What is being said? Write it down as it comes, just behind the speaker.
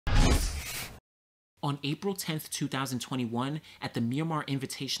On April 10th, 2021, at the Miramar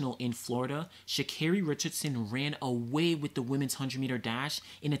Invitational in Florida, Sha'Carri Richardson ran away with the women's 100-meter dash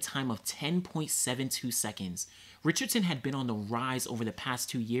in a time of 10.72 seconds. Richardson had been on the rise over the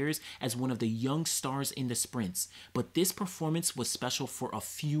past 2 years as one of the young stars in the sprints, but this performance was special for a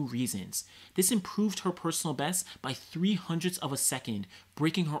few reasons. This improved her personal best by 0.03 of a second,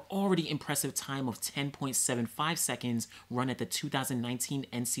 breaking her already impressive time of 10.75 seconds run at the 2019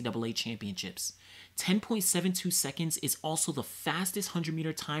 NCAA Championships. 10.72 seconds is also the fastest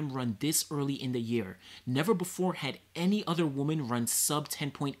 100-meter time run this early in the year. Never before had any other woman run sub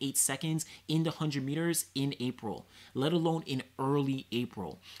 10.8 seconds in the 100 meters in April, let alone in early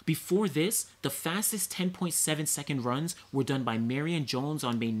April. Before this, the fastest 10.7 second runs were done by Marion Jones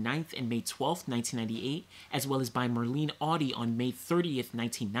on May 9th and May 12th, 1998, as well as by Merlene Audie on May 30th,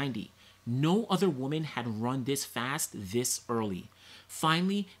 1990. No other woman had run this fast this early.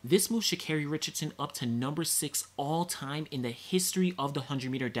 Finally, this moved Sha'Carri Richardson up to number 6 all-time in the history of the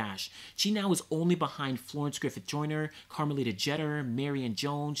 100-meter dash. She now is only behind Florence Griffith Joyner, Carmelita Jeter, Marion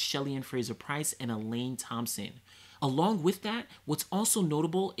Jones, Shelly-Ann Fraser-Pryce, and Elaine Thompson. Along with that, what's also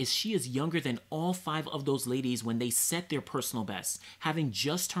notable is she is younger than all 5 of those ladies when they set their personal bests, having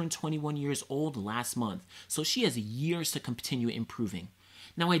just turned 21 years old last month, so she has years to continue improving.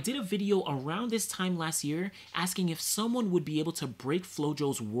 Now, I did a video around this time last year asking if someone would be able to break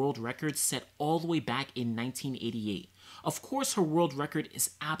Flo-Jo's world record set all the way back in 1988. Of course, her world record is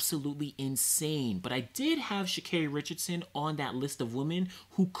absolutely insane, but I did have Sha'Carri Richardson on that list of women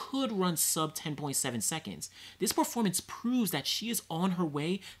who could run sub 10.7 seconds. This performance proves that she is on her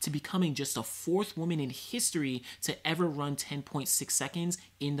way to becoming just the 4th woman in history to ever run 10.6 seconds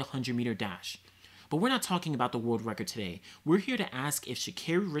in the 100-meter dash. But we're not talking about the world record today. We're here to ask if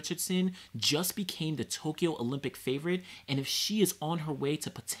Sha'Carri Richardson just became the Tokyo Olympic favorite and if she is on her way to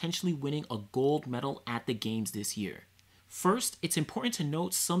potentially winning a gold medal at the games this year. First, it's important to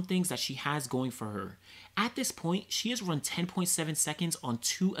note some things that she has going for her. At this point, she has run 10.7 seconds on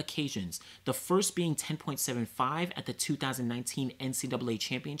 2 occasions, the first being 10.75 at the 2019 NCAA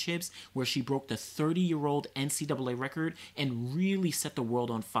Championships, where she broke the 30-year-old NCAA record and really set the world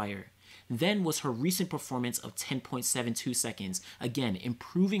on fire. Then was her recent performance of 10.72 seconds, again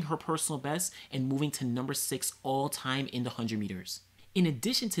improving her personal best and moving to number 6 all time in the 100 meters. In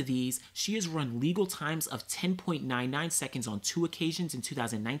addition to these, she has run legal times of 10.99 seconds on 2 occasions in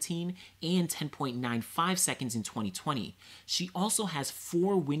 2019 and 10.95 seconds in 2020. She also has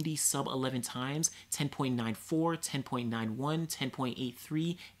 4 windy sub-11 times, 10.94, 10.91,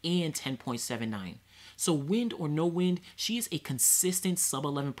 10.83, and 10.79. So wind or no wind, she is a consistent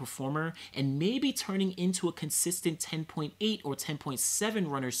sub-11 performer and may be turning into a consistent 10.8 or 10.7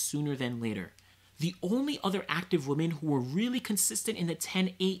 runner sooner than later. The only other active women who were really consistent in the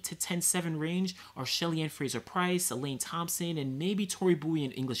 10.8 to 10.7 range are Shelly-Ann Fraser-Pryce, Elaine Thompson, and maybe Tori Bowie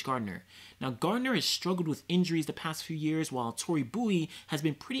and English Gardner. Now, Gardner has struggled with injuries the past few years, while Tori Bowie has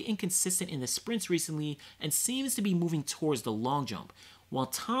been pretty inconsistent in the sprints recently and seems to be moving towards the long jump. While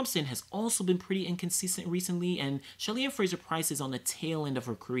Thompson has also been pretty inconsistent recently, and Shelly-Ann Fraser-Pryce is on the tail end of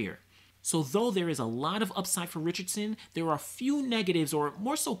her career. So though there is a lot of upside for Richardson, there are a few negatives or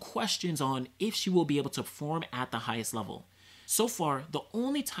more so questions on if she will be able to perform at the highest level. So far, the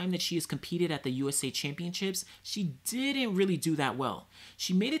only time that she has competed at the USA Championships, she didn't really do that well.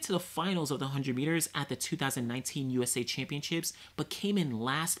 She made it to the finals of the 100 meters at the 2019 USA Championships, but came in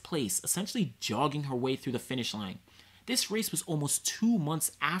last place, essentially jogging her way through the finish line. This race was almost 2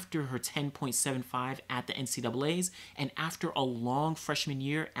 months after her 10.75 at the NCAAs and after a long freshman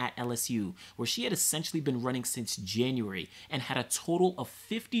year at LSU, where she had essentially been running since January and had a total of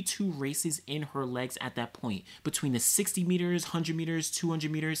 52 races in her legs at that point, between the 60 meters, 100 meters,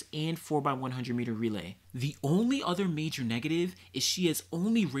 200 meters, and 4x100 meter relay. The only other major negative is she has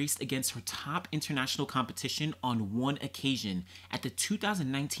only raced against her top international competition on 1 occasion. At the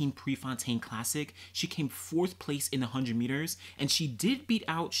 2019 Prefontaine Classic, she came 4th place in the 100 meters, and she did beat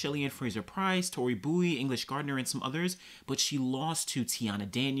out Shelly-Ann Fraser-Pryce, Tori Bowie, English Gardner, and some others, but she lost to Tiana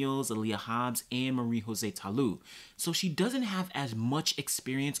Daniels, Aaliyah Hobbs, and Marie-Jose Talu. So she doesn't have as much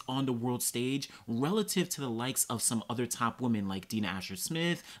experience on the world stage relative to the likes of some other top women like Dina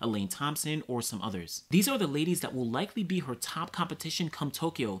Asher-Smith, Elaine Thompson, or some others. These are the ladies that will likely be her top competition come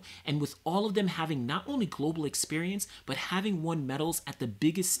Tokyo, and with all of them having not only global experience, but having won medals at the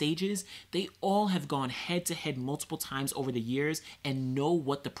biggest stages, they all have gone head-to-head multiple times over the years and know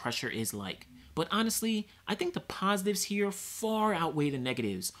what the pressure is like. But honestly, I think the positives here far outweigh the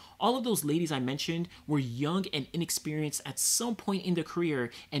negatives. All of those ladies I mentioned were young and inexperienced at some point in their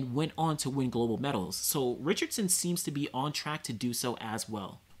career and went on to win global medals, so Richardson seems to be on track to do so as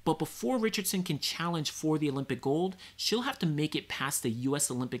well. But before Richardson can challenge for the Olympic gold, she'll have to make it past the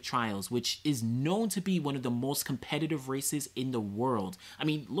US Olympic trials, which is known to be one of the most competitive races in the world. I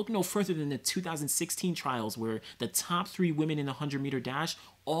mean, look no further than the 2016 trials where the top 3 women in the 100-meter dash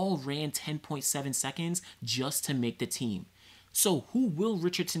all ran 10.7 seconds just to make the team. So who will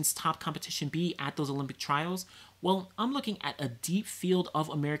Richardson's top competition be at those Olympic trials? Well, I'm looking at a deep field of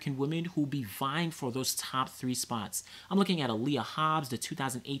American women who will be vying for those top 3 spots. I'm looking at Aaliyah Hobbs, the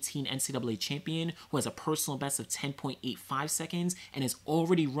 2018 NCAA champion, who has a personal best of 10.85 seconds and has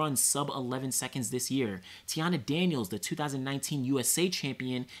already run sub 11 seconds this year. Tiana Daniels, the 2019 USA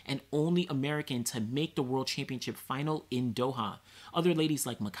champion and only American to make the World Championship final in Doha. Other ladies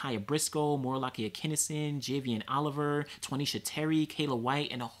like Micaiah Briscoe, Morlakia Kinnison, Javian Oliver, Twanisha Terry, Kayla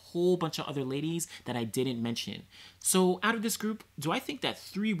White, and a whole bunch of other ladies that I didn't mention. So out of this group, do I think that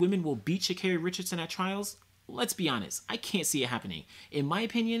 3 women will beat Sha'Carri Richardson at trials? Let's be honest, I can't see it happening. In my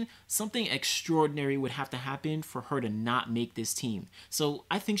opinion, something extraordinary would have to happen for her to not make this team. So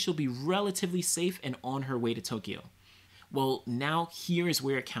I think she'll be relatively safe and on her way to Tokyo. Well, now here is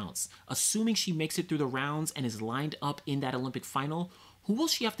where it counts. Assuming she makes it through the rounds and is lined up in that Olympic final, who will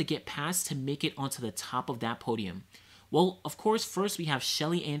she have to get past to make it onto the top of that podium? Well, of course, first we have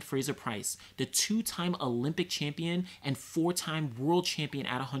Shelly-Ann Fraser-Pryce, the 2-time Olympic champion and 4-time world champion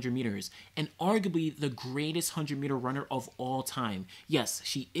at 100 meters, and arguably the greatest 100-meter runner of all time. Yes,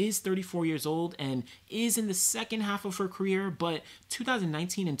 she is 34 years old and is in the second half of her career, but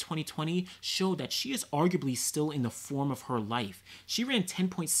 2019 and 2020 show that she is arguably still in the form of her life. She ran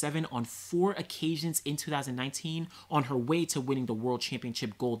 10.7 on 4 occasions in 2019 on her way to winning the world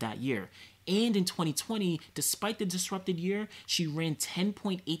championship gold that year. And in 2020, despite the disrupted year, she ran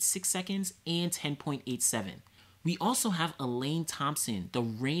 10.86 seconds and 10.87. We also have Elaine Thompson, the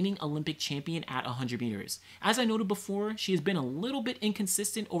reigning Olympic champion at 100 meters. As I noted before, she has been a little bit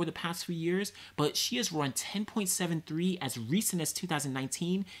inconsistent over the past few years, but she has run 10.73 as recent as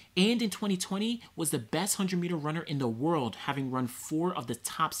 2019, and in 2020 was the best 100-meter runner in the world, having run 4 of the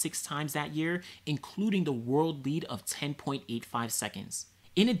top 6 times that year, including the world lead of 10.85 seconds.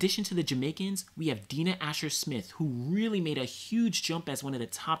 In addition to the Jamaicans, we have Dina Asher-Smith, who really made a huge jump as one of the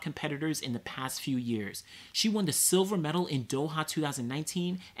top competitors in the past few years. She won the silver medal in Doha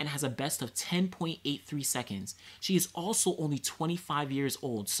 2019 and has a best of 10.83 seconds. She is also only 25 years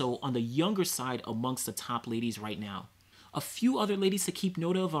old, so on the younger side amongst the top ladies right now. A few other ladies to keep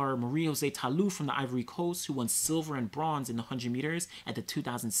note of are Marie-José Talou from the Ivory Coast, who won silver and bronze in the 100 meters at the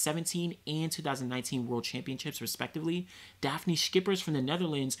 2017 and 2019 World Championships respectively. Daphne Schippers from the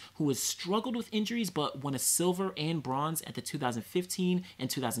Netherlands, who has struggled with injuries but won a silver and bronze at the 2015 and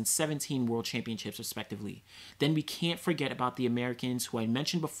 2017 World Championships respectively. Then we can't forget about the Americans who I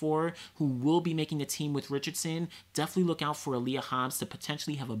mentioned before, who will be making the team with Richardson. Definitely look out for Aaliyah Hobbs to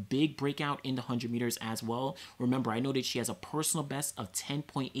potentially have a big breakout in the 100 meters as well. Remember, I noted she has a personal best of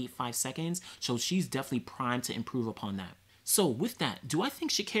 10.85 seconds, so she's definitely primed to improve upon that. So with that, do I think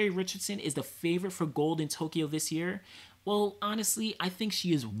Sha'Carri Richardson is the favorite for gold in Tokyo this year? Well, honestly, I think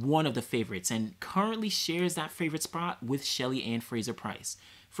she is one of the favorites and currently shares that favorite spot with Shelly-Ann Fraser-Pryce.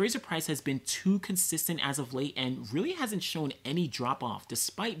 Fraser-Pryce has been too consistent as of late and really hasn't shown any drop-off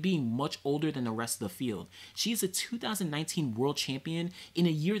despite being much older than the rest of the field. She is a 2019 world champion in a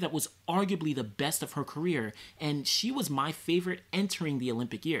year that was arguably the best of her career, and she was my favorite entering the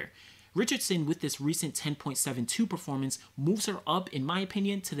Olympic year. Richardson, with this recent 10.72 performance, moves her up, in my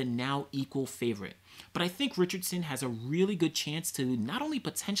opinion, to the now equal favorite. But I think Richardson has a really good chance to not only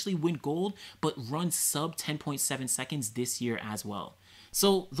potentially win gold, but run sub 10.7 seconds this year as well.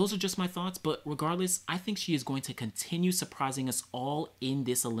 So those are just my thoughts, but regardless, I think she is going to continue surprising us all in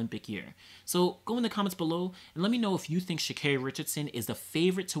this Olympic year. So go in the comments below and let me know if you think Sha'Carri Richardson is the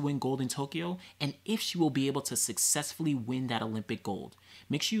favorite to win gold in Tokyo and if she will be able to successfully win that Olympic gold.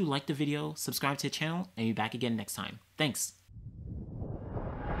 Make sure you like the video, subscribe to the channel, and be back again next time. Thanks.